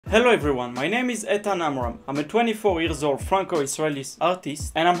Hello everyone, my name is Ethan Amram. I'm a 24 years old franco-israeli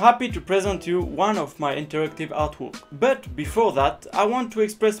artist and I'm happy to present you one of my interactive artwork. But before that, I want to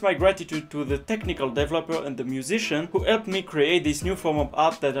express my gratitude to the technical developer and the musician who helped me create this new form of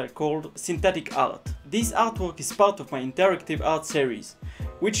art that I called Synesthetic Art. This artwork is part of my interactive art series,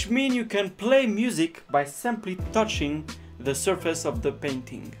 which means you can play music by simply touching the surface of the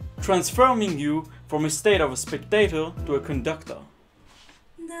painting, transforming you from a state of a spectator to a conductor.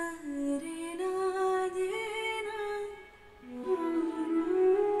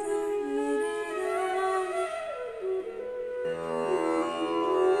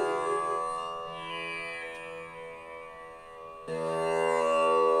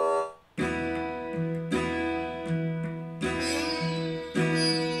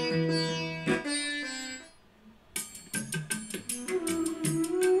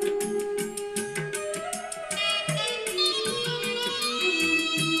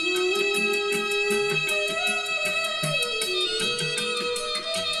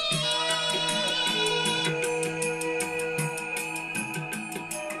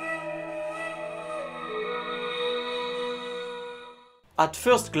 At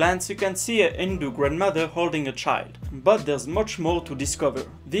first glance you can see a Hindu grandmother holding a child, but there's much more to discover.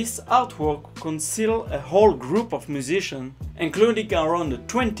 This artwork conceals a whole group of musicians, including around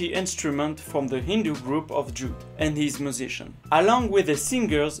 20 instruments from the Hindu group of Jude and his musician, along with the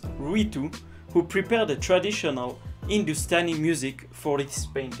singers Ritu, who prepared the traditional Hindustani music for this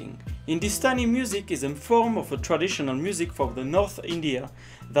painting. Hindustani music is a form of a traditional music for the North India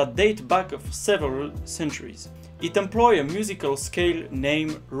that dates back of several centuries. It employs a musical scale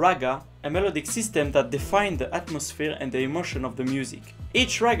named raga, a melodic system that defines the atmosphere and the emotion of the music.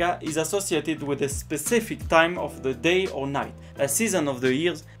 Each raga is associated with a specific time of the day or night, a season of the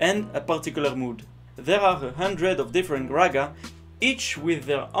year, and a particular mood. There are 100 of different raga, each with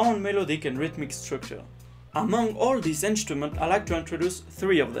their own melodic and rhythmic structure. Among all these instruments, I like to introduce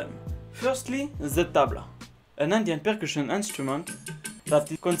three of them. Firstly, the tabla, an Indian percussion instrument that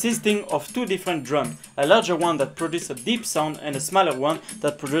is consisting of two different drums, a larger one that produces a deep sound and a smaller one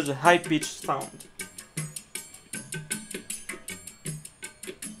that produces a high-pitched sound.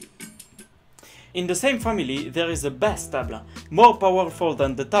 In the same family, there is a bass tabla, more powerful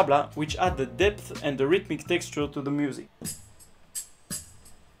than the tabla, which adds the depth and the rhythmic texture to the music.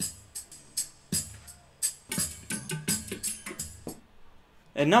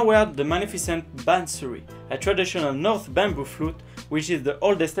 And now we have the magnificent bansuri, a traditional North bamboo flute, which is the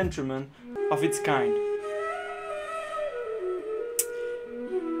oldest instrument of its kind.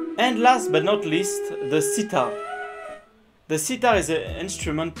 And last but not least, the sitar. The sitar is an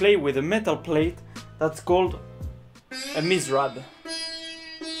instrument played with a metal plate that's called a mizrab.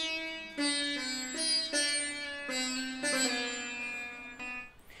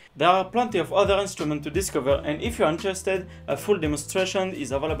 There are plenty of other instruments to discover, and if you are interested, a full demonstration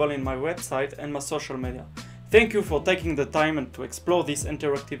is available in my website and my social media. Thank you for taking the time to explore this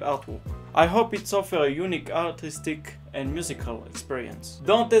interactive artwork. I hope it offers a unique artistic and musical experience.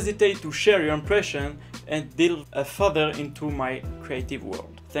 Don't hesitate to share your impression and delve further into my creative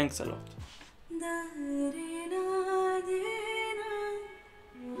world. Thanks a lot.